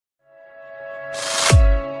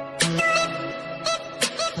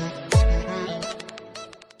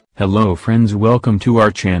Hello friends, welcome to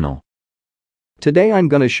our channel. Today I'm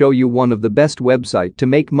gonna show you one of the best website to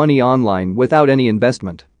make money online without any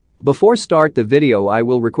investment. Before start the video, I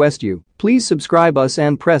will request you, please subscribe us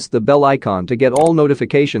and press the bell icon to get all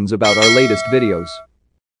notifications about our latest videos.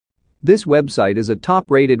 This website is a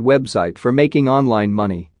top-rated website for making online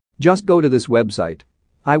money. Just go to this website.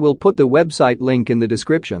 I will put the website link in the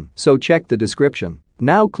description, so check the description.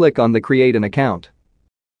 Now click on the create an account.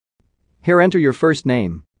 Here enter your first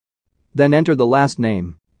name. Then enter the last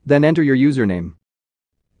name. Then enter your username.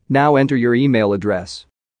 Now enter your email address.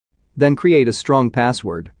 Then create a strong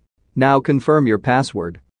password. Now confirm your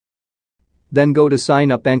password. Then go to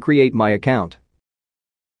sign up and create my account.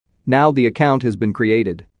 Now the account has been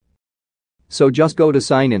created. So just go to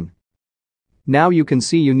sign in. Now you can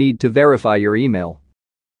see you need to verify your email.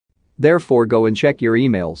 Therefore go and check your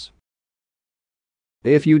emails.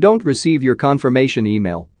 If you don't receive your confirmation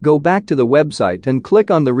email, go back to the website and click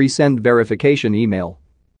on the resend verification email.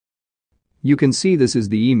 You can see this is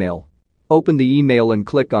the email. Open the email and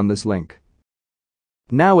click on this link.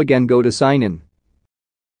 Now again go to sign in.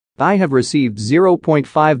 I have received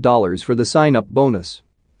 $0.5 for the sign up bonus.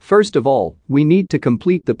 First of all, we need to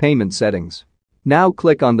complete the payment settings. Now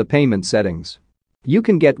click on the payment settings. You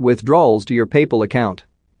can get withdrawals to your PayPal account.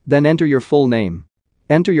 Then enter your full name.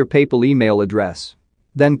 Enter your PayPal email address.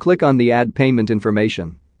 Then click on the add payment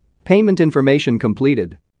information. Payment information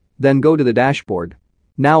completed. Then go to the dashboard.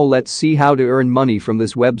 Now let's see how to earn money from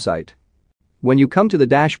this website. When you come to the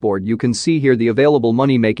dashboard, you can see here the available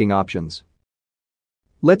money making options.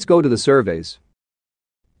 Let's go to the surveys.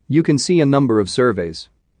 You can see a number of surveys.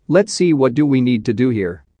 Let's see what do we need to do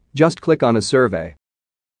here. Just click on a survey.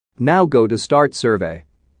 Now go to start survey.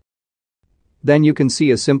 Then you can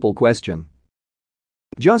see a simple question.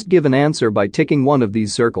 Just give an answer by ticking one of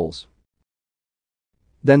these circles.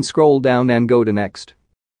 Then scroll down and go to next.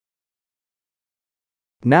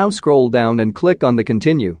 Now scroll down and click on the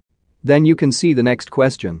continue. Then you can see the next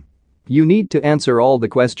question. You need to answer all the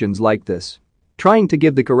questions like this, trying to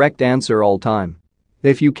give the correct answer all time.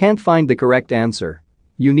 If you can't find the correct answer,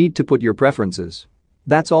 you need to put your preferences.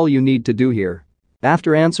 That's all you need to do here.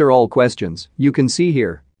 After answer all questions, you can see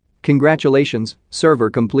here. Congratulations, server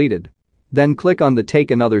completed. Then click on the take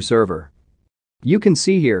another server. You can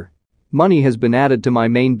see here. Money has been added to my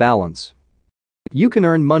main balance. You can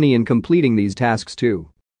earn money in completing these tasks too.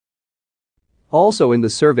 Also in the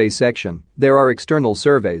survey section, there are external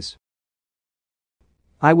surveys.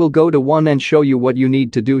 I will go to one and show you what you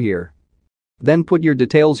need to do here. Then put your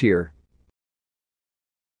details here.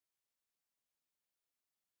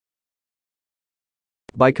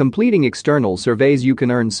 By completing external surveys you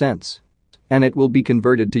can earn cents. And it will be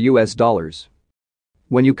converted to US dollars.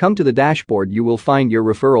 When you come to the dashboard you will find your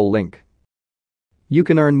referral link. You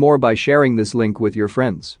can earn more by sharing this link with your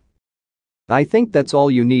friends. I think that's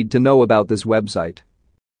all you need to know about this website.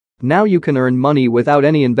 Now you can earn money without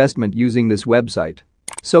any investment using this website.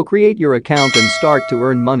 So create your account and start to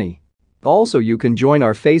earn money. Also you can join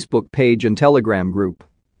our Facebook page and Telegram group.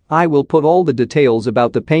 I will put all the details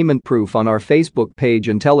about the payment proof on our Facebook page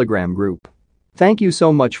and Telegram group. Thank you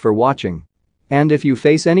so much for watching. And if you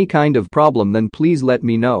face any kind of problem then please let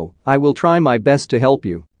me know, I will try my best to help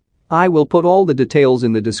you. I will put all the details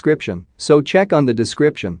in the description, so check on the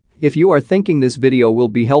description. If you are thinking this video will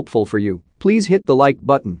be helpful for you, please hit the like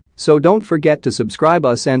button, so don't forget to subscribe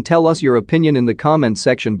us and tell us your opinion in the comment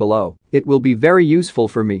section below. It will be very useful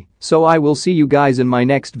for me, so I will see you guys in my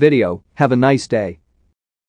next video. Have a nice day.